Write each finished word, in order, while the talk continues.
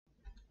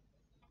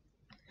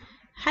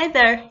Hi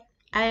there,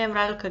 I am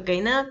Raluca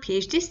Gaina,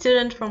 PhD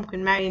student from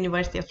Queen Mary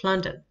University of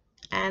London,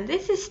 and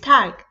this is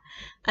TAG,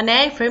 an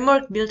AI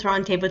framework built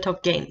around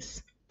tabletop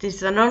games. This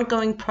is an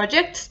ongoing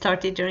project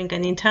started during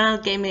an internal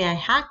game AI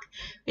hack,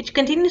 which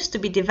continues to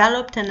be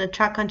developed and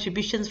attract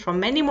contributions from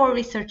many more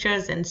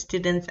researchers and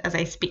students as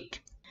I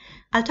speak.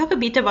 I'll talk a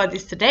bit about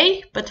this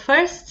today, but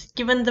first,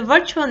 given the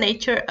virtual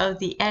nature of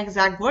the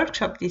EXAG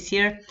workshop this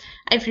year,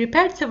 I've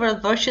prepared several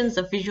versions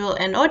of visual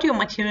and audio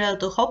material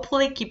to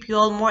hopefully keep you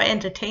all more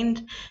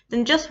entertained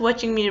than just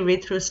watching me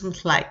read through some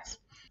slides.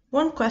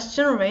 One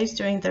question raised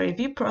during the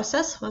review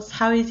process was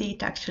how easy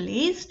it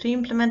actually is to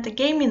implement a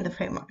game in the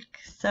framework.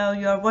 So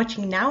you are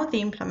watching now the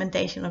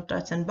implementation of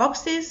dots and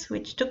boxes,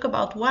 which took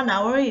about 1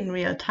 hour in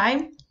real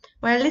time,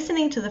 while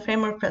listening to the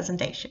framework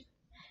presentation.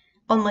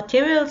 All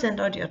materials and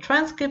audio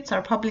transcripts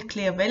are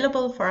publicly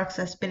available for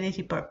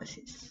accessibility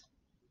purposes.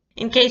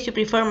 In case you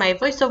prefer my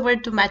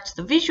voiceover to match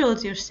the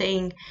visuals you're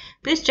seeing,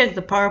 please check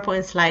the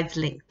PowerPoint slides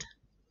linked.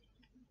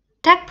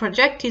 TAG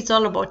project is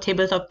all about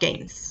tabletop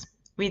games.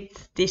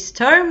 With this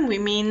term, we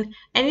mean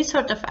any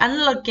sort of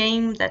analog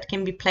game that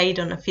can be played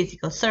on a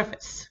physical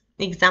surface.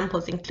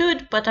 Examples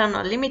include, but are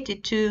not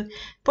limited to,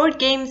 board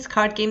games,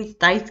 card games,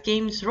 dice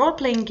games,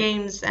 role-playing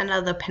games, and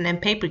other pen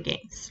and paper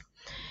games.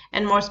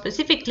 And more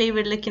specifically,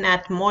 we're looking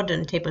at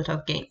modern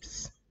tabletop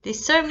games.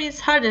 This term is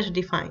harder to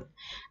define,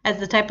 as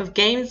the type of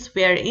games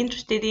we are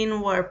interested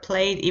in were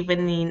played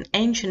even in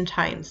ancient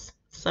times,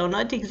 so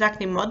not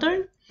exactly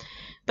modern,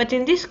 but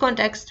in this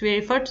context we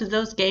refer to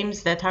those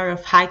games that are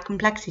of high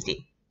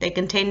complexity. They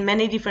contain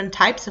many different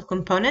types of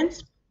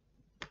components,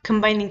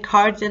 combining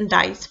cards and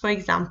dice, for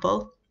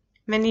example,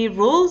 many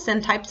rules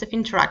and types of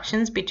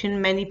interactions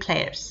between many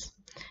players.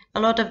 A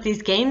lot of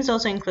these games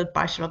also include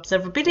partial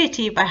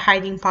observability by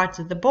hiding parts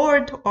of the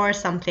board or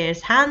some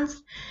players'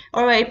 hands,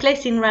 or by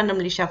placing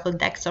randomly shuffled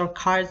decks or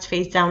cards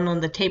face down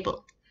on the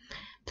table.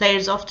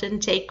 Players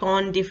often take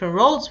on different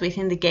roles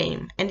within the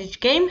game, and each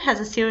game has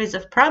a series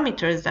of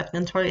parameters that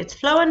control its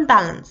flow and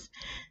balance,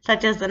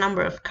 such as the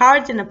number of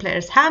cards in a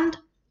player's hand,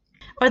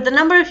 or the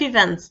number of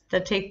events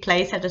that take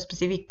place at a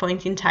specific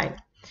point in time.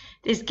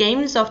 These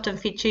games often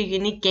feature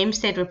unique game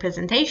state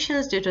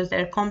representations due to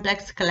their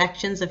complex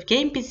collections of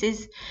game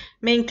pieces,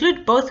 may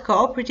include both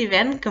cooperative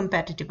and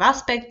competitive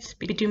aspects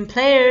between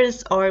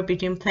players or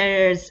between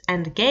players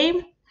and the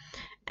game,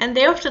 and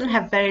they often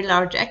have very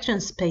large action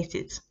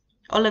spaces.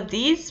 All of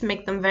these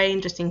make them very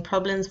interesting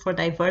problems for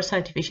diverse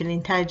artificial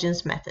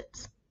intelligence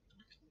methods.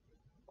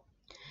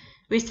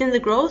 We've seen the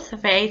growth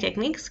of AI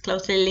techniques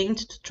closely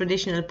linked to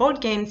traditional board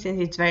games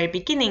since its very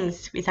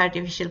beginnings, with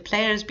artificial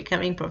players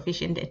becoming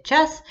proficient at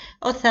chess,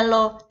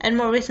 Othello, and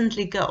more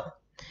recently Go.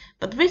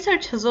 But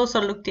research has also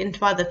looked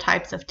into other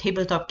types of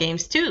tabletop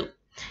games too.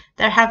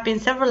 There have been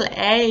several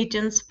AI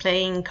agents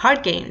playing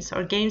card games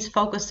or games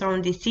focused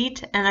on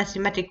deceit and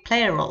asymmetric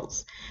player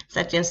roles,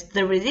 such as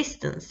The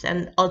Resistance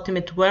and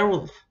Ultimate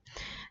Werewolf.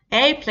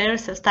 AI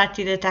players have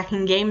started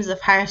attacking games of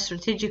higher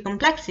strategic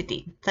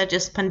complexity, such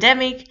as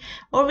Pandemic,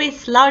 or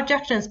with large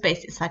action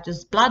spaces, such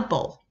as Blood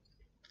Bowl.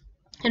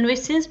 And we've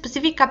seen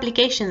specific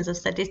applications of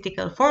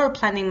statistical forward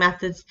planning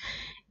methods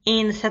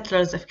in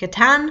Settlers of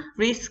Catan,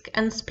 Risk,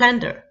 and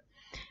Splendor.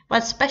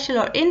 What's special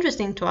or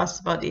interesting to us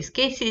about these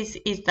cases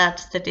is that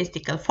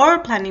statistical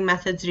forward planning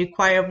methods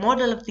require a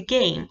model of the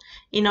game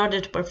in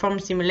order to perform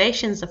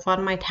simulations of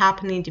what might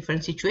happen in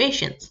different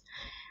situations.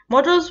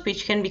 Models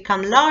which can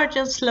become large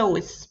and slow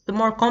the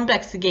more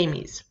complex the game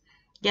is,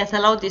 yet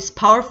allow these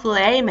powerful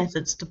AI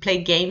methods to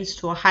play games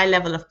to a high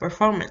level of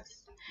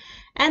performance.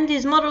 And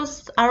these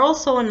models are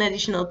also an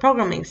additional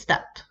programming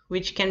step,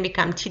 which can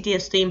become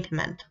tedious to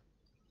implement.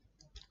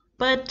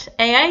 But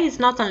AI is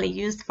not only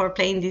used for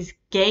playing these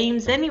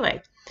games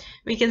anyway.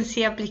 We can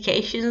see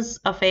applications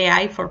of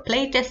AI for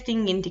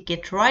playtesting in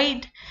Ticket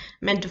Ride,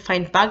 meant to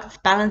find bugs,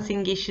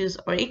 balancing issues,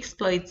 or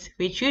exploits,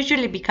 which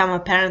usually become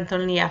apparent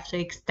only after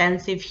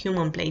extensive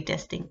human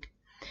playtesting.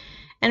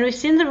 And we've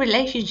seen the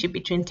relationship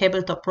between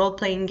tabletop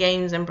role-playing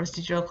games and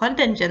procedural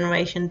content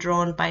generation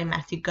drawn by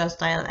Matthew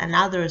Gosdale and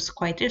others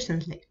quite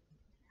recently.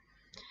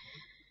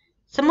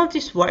 Some of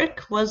this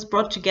work was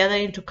brought together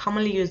into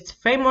commonly used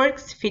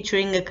frameworks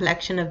featuring a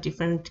collection of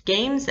different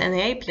games and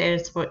AI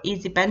players for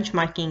easy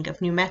benchmarking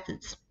of new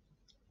methods.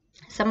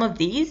 Some of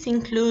these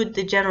include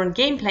the General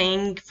Game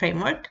Playing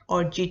Framework,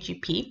 or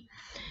GGP,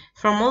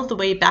 from all the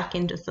way back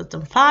in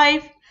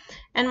 2005,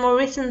 and more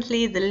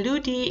recently the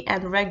Ludi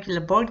and Regular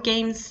Board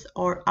Games,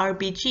 or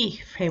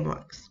RBG,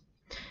 frameworks.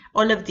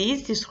 All of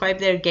these describe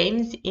their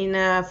games in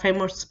a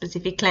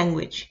framework-specific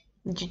language.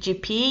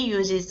 GGP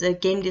uses the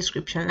game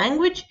description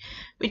language,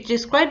 which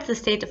describes the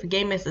state of a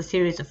game as a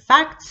series of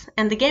facts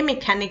and the game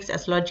mechanics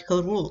as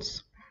logical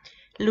rules.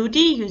 Ludi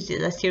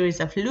uses a series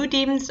of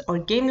ludims or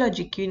game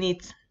logic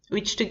units,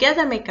 which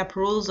together make up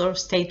rules or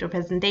state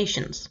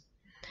representations.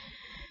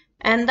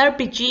 And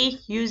RPG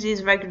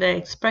uses regular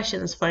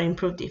expressions for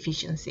improved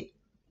efficiency.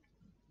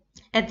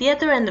 At the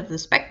other end of the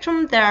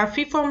spectrum, there are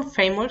freeform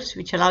frameworks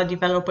which allow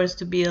developers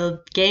to build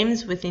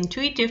games with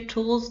intuitive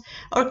tools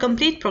or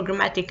complete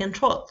programmatic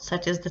control,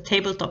 such as the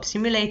Tabletop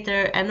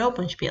Simulator and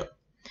OpenSpiel.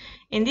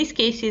 In these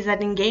cases,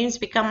 adding games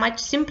become much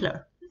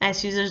simpler,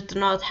 as users do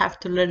not have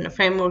to learn a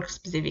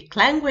framework-specific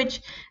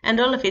language and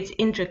all of its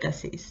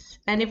intricacies.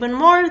 And even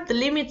more, the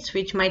limits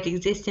which might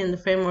exist in the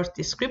framework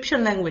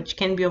description language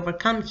can be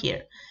overcome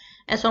here,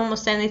 as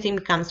almost anything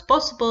becomes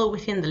possible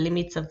within the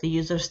limits of the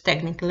user's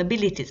technical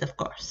abilities, of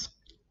course.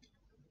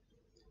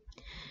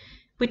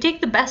 We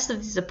take the best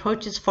of these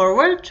approaches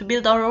forward to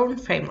build our own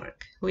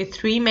framework, with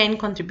three main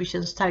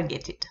contributions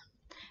targeted.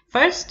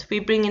 First, we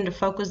bring into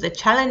focus the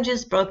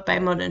challenges brought by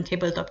modern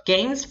tabletop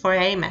games for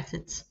AI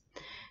methods.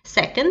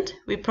 Second,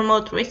 we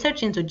promote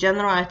research into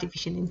general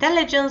artificial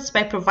intelligence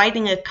by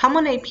providing a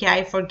common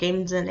API for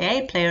games and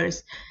AI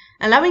players,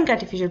 allowing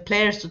artificial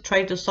players to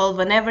try to solve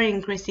an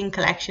ever-increasing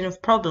collection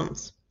of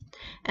problems.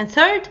 And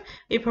third,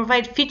 we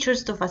provide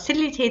features to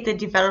facilitate the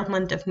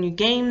development of new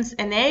games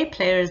and AI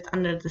players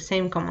under the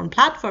same common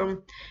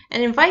platform,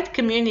 and invite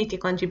community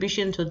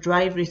contribution to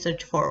drive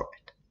research forward.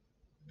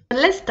 But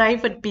let's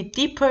dive a bit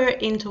deeper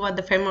into what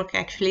the framework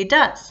actually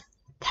does.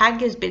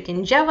 TAG is built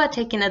in Java,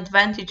 taking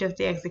advantage of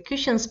the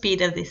execution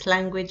speed of this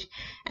language,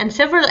 and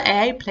several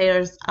AI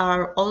players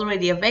are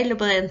already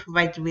available and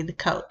provided with the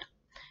code.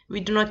 We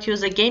do not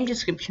use a game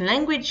description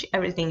language,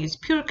 everything is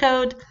pure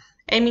code,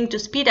 aiming to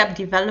speed up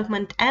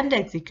development and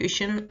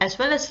execution, as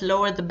well as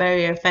lower the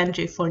barrier of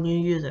entry for new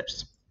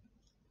users.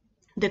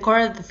 The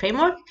core of the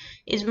framework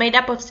is made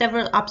up of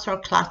several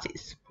abstract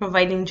classes,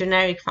 providing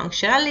generic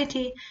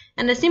functionality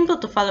and a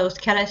simple-to-follow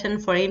skeleton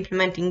for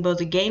implementing both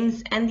the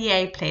games and the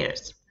AI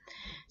players.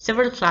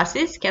 Several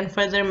classes can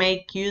further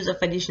make use of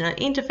additional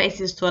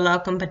interfaces to allow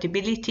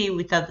compatibility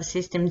with other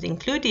systems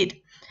included,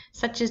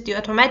 such as the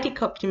automatic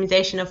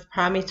optimization of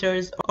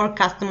parameters or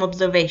custom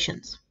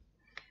observations.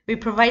 We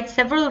provide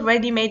several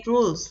ready-made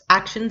rules,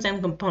 actions,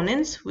 and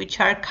components which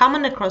are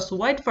common across a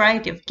wide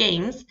variety of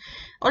games,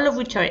 all of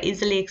which are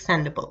easily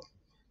extendable.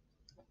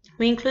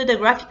 We include a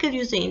graphical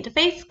user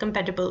interface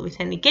compatible with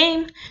any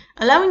game,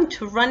 allowing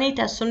to run it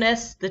as soon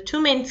as the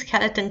two main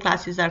skeleton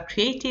classes are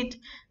created,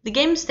 the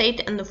game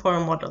state and the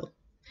form model.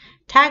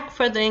 Tag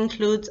further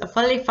includes a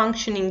fully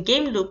functioning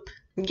game loop,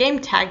 game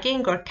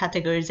tagging or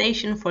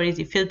categorization for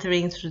easy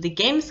filtering through the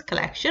games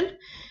collection,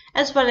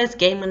 as well as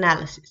game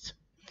analysis.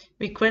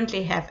 We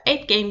currently have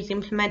 8 games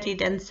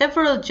implemented and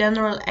several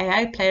general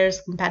AI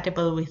players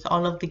compatible with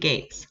all of the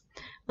games,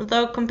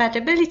 although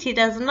compatibility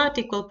does not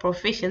equal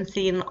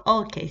proficiency in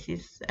all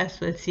cases, as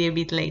we'll see a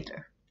bit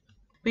later.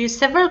 We use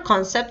several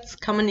concepts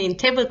common in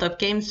tabletop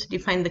games to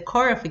define the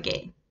core of a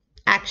game.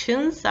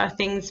 Actions are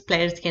things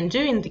players can do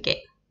in the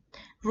game.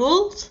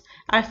 Rules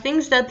are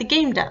things that the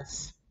game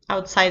does,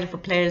 outside of a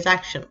player's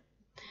action.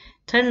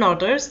 Turn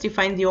orders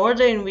define the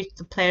order in which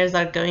the players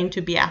are going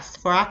to be asked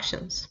for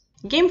actions.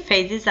 Game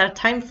phases are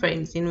time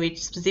frames in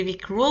which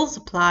specific rules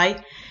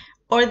apply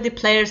or the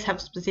players have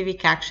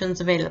specific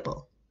actions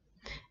available.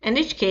 And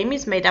each game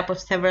is made up of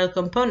several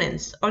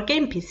components or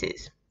game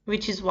pieces,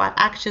 which is what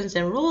actions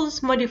and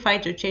rules modify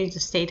to change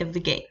the state of the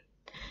game.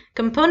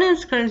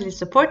 Components currently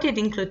supported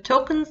include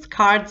tokens,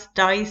 cards,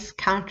 dice,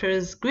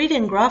 counters, grid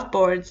and graph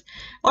boards,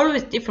 all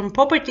with different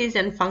properties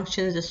and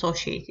functions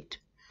associated.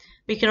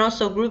 We can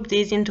also group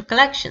these into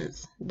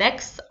collections.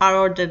 Decks are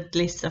ordered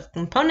lists of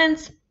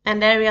components,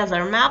 and areas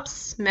are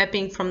maps,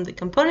 mapping from the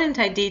component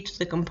ID to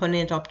the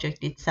component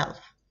object itself.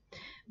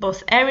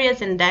 Both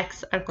areas and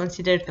decks are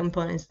considered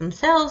components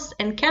themselves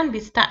and can be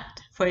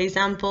stacked. For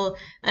example,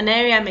 an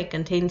area may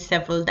contain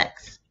several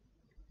decks.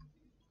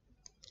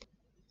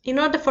 In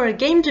order for a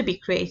game to be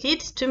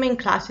created, 2 main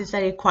classes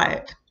are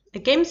required, a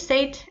game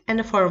state and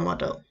a form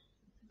model.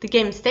 The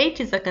game state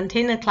is a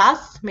container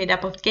class made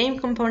up of game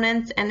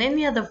components and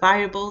any other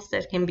variables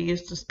that can be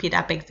used to speed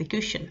up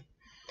execution.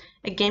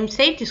 A game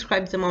state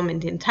describes a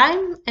moment in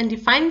time and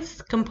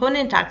defines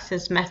component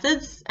access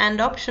methods and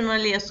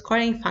optionally a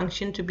scoring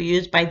function to be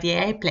used by the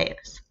AI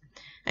players.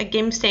 A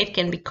game state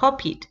can be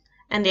copied,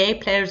 and the AI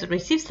players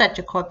receive such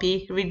a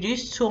copy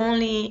reduced to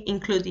only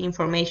include the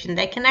information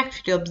they can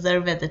actually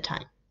observe at the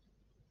time.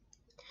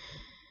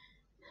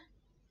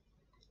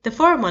 The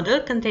form model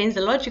contains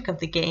the logic of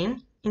the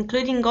game,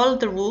 including all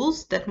the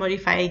rules that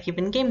modify a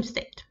given game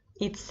state.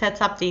 It sets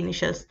up the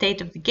initial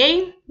state of the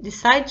game,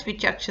 decides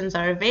which actions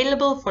are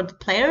available for the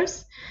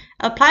players,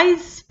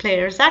 applies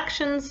players'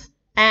 actions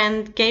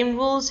and game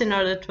rules in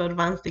order to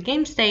advance the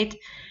game state,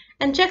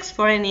 and checks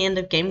for any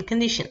end-of-game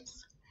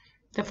conditions.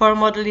 The form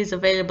model is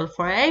available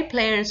for AI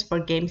players for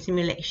game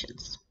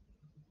simulations.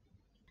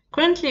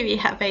 Currently, we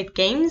have 8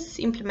 games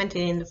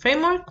implemented in the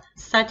framework,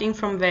 starting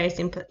from very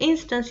simple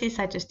instances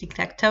such as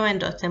tic-tac-toe and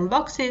dots and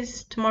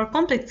boxes to more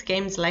complex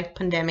games like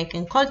Pandemic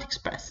and Colt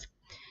Express.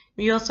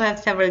 We also have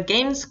several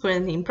games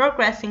currently in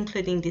progress,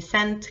 including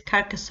Descent,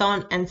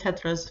 Carcassonne, and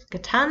Settlers of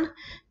Catan,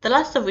 the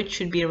last of which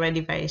should be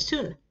ready very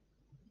soon.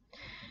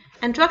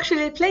 And to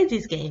actually play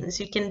these games,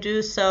 you can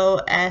do so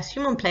as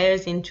human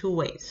players in 2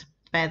 ways.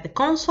 Via the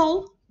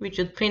console, which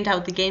would print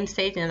out the game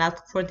state and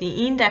ask for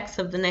the index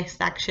of the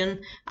next action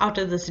out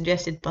of the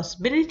suggested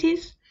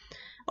possibilities,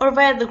 or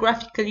via the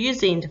graphical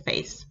user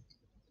interface,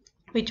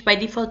 which by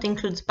default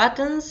includes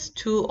buttons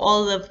to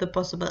all of the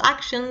possible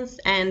actions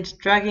and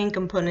dragging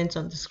components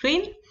on the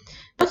screen.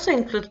 We also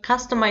include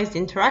customized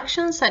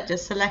interactions such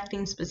as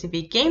selecting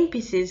specific game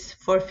pieces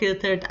for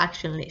filtered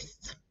action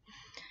lists.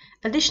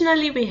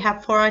 Additionally, we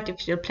have 4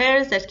 artificial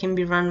players that can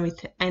be run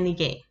with any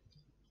game.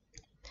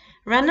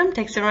 Random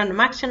takes a random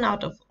action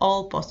out of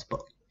all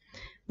possible.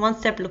 One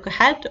step look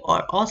ahead,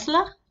 or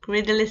OSLA,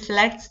 greedily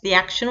selects the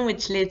action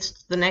which leads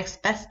to the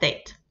next best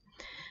state.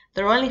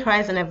 The rolling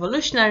horizon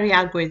evolutionary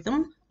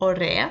algorithm, or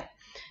REA,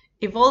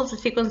 evolves a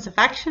sequence of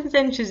actions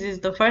and chooses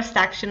the first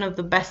action of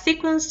the best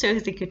sequence to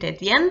execute at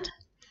the end.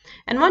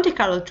 And Monte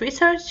Carlo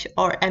Research,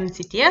 or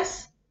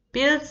MCTS,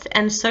 builds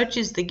and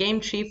searches the game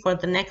tree for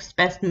the next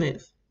best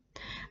move.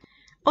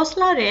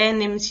 OSLA, REA,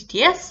 and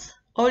MCTS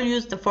all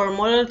use the 4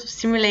 model to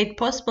simulate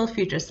possible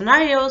future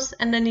scenarios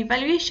and an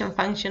evaluation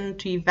function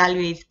to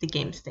evaluate the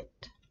game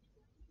state.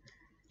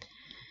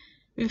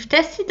 We've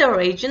tested our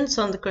agents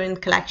on the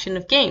current collection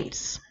of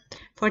games.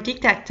 For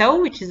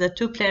Tic-Tac-Toe, which is a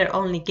 2-player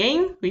only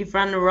game, we've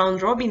run a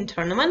round-robin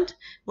tournament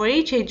where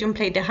each agent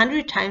played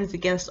 100 times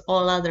against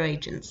all other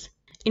agents.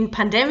 In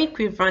Pandemic,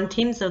 we've run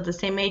teams of the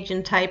same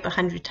agent type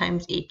 100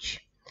 times each.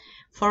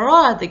 For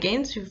all other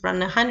games, we've run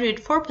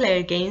 100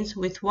 4-player games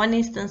with 1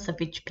 instance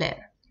of each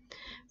player.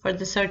 For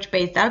the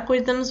search-based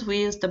algorithms,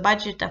 we used a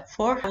budget of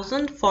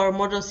 4,000 for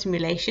model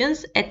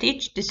simulations at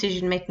each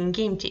decision-making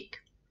game tick.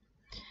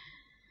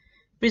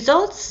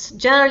 Results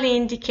generally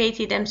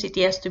indicated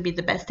MCTS to be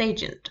the best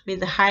agent, with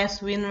the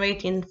highest win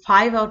rate in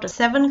 5 out of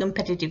 7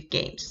 competitive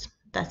games,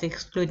 that's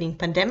excluding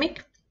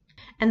Pandemic,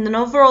 and an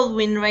overall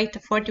win rate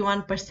of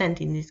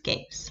 41% in these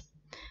games.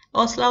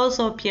 OSLA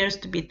also appears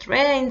to beat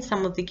REA in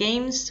some of the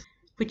games,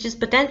 which is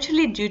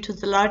potentially due to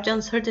the large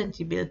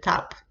uncertainty built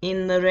up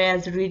in the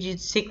REA's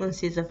rigid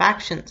sequences of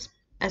actions,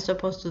 as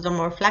opposed to the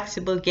more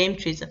flexible game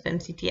trees of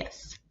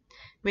MCTS,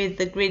 with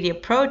the greedy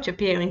approach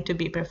appearing to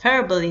be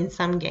preferable in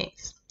some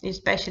games,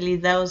 especially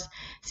those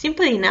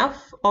simple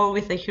enough or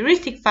with a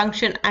heuristic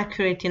function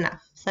accurate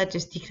enough, such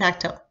as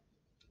Tic-Tac-Toe.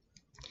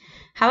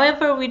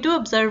 However, we do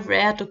observe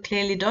REA to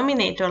clearly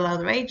dominate all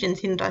other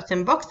agents in dots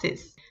and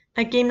boxes,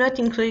 a game not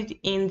included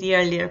in the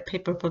earlier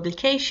paper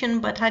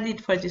publication but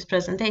added for this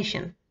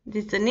presentation.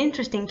 This is an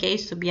interesting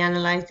case to be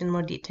analyzed in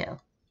more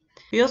detail.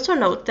 We also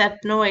note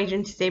that no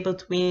agent is able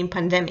to win in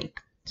Pandemic.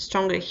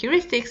 Stronger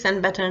heuristics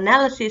and better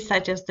analysis,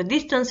 such as the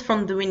distance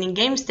from the winning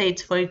game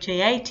states for each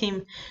AI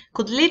team,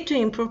 could lead to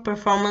improved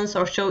performance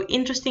or show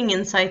interesting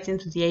insights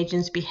into the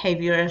agent's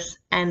behaviors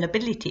and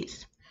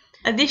abilities.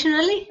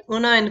 Additionally,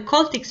 Uno and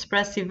Colt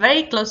express a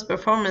very close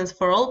performance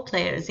for all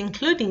players,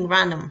 including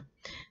random.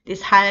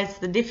 This highlights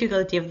the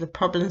difficulty of the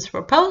problems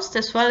proposed,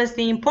 as well as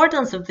the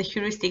importance of the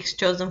heuristics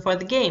chosen for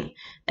the game,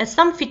 as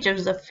some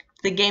features of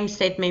the game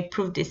state may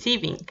prove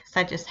deceiving,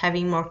 such as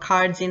having more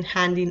cards in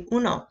hand in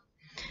Uno.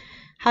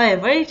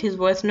 However, it is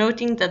worth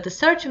noting that the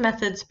search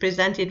methods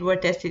presented were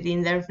tested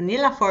in their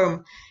vanilla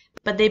form,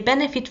 but they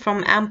benefit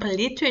from ample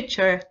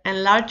literature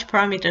and large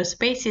parameter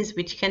spaces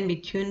which can be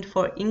tuned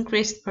for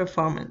increased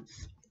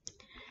performance.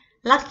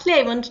 Lastly,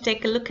 I want to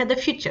take a look at the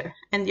future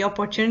and the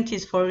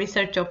opportunities for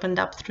research opened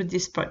up through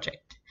this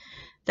project.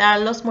 There are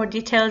lots more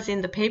details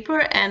in the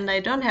paper and I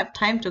don't have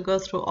time to go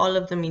through all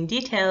of them in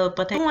detail,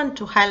 but I want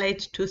to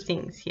highlight 2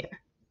 things here.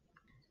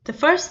 The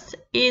first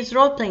is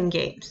role-playing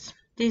games.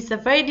 This is a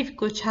very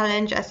difficult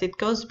challenge as it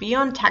goes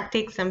beyond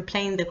tactics and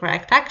playing the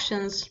correct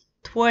actions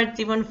towards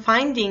even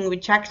finding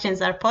which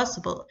actions are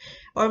possible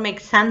or make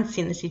sense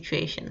in a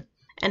situation,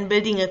 and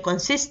building a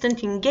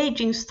consistent,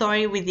 engaging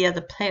story with the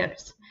other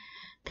players.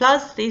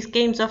 Plus, these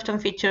games often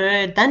feature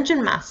a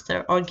dungeon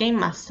master or game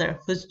master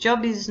whose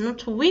job is not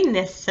to win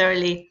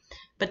necessarily,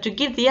 but to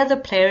give the other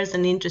players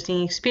an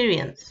interesting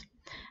experience.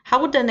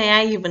 How would an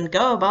AI even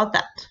go about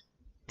that?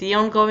 The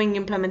ongoing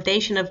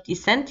implementation of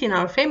Descent in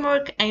our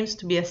framework aims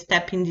to be a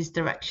step in this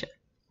direction.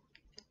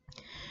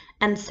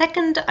 And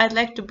second, I'd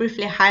like to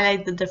briefly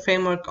highlight that the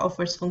framework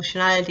offers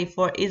functionality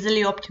for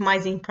easily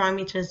optimizing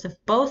parameters of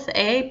both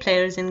AI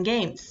players and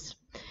games.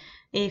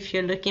 If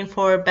you're looking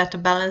for a better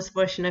balanced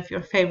version of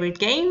your favorite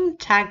game,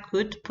 TAG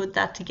could put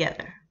that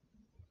together.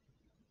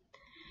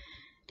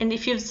 And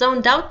if you've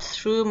zoned out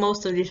through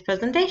most of this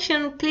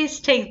presentation, please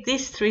take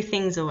these 3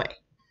 things away.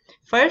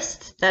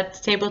 First,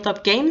 that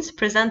Tabletop Games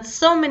presents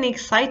so many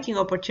exciting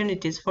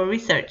opportunities for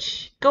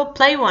research. Go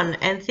play one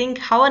and think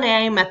how an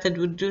AI method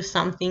would do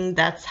something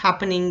that's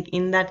happening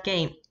in that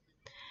game.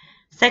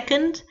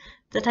 Second,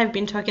 that I've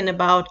been talking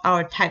about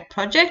our TAG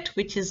project,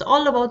 which is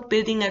all about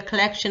building a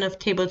collection of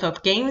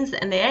tabletop games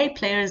and AI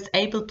players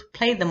able to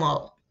play them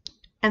all.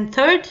 And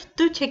third,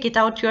 do check it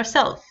out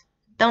yourself.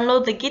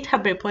 Download the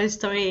GitHub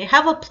repository,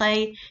 have a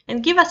play,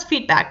 and give us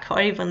feedback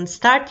or even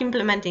start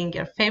implementing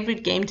your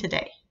favorite game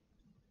today.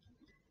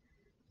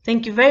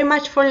 Thank you very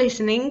much for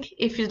listening.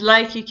 If you'd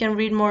like, you can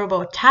read more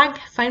about TAG,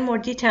 find more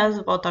details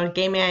about our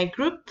Game AI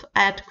group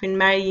at Queen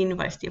Mary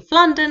University of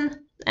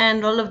London,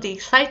 and all of the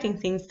exciting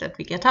things that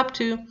we get up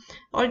to,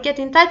 or get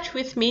in touch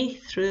with me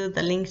through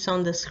the links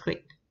on the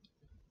screen.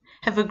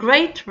 Have a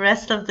great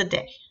rest of the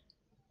day.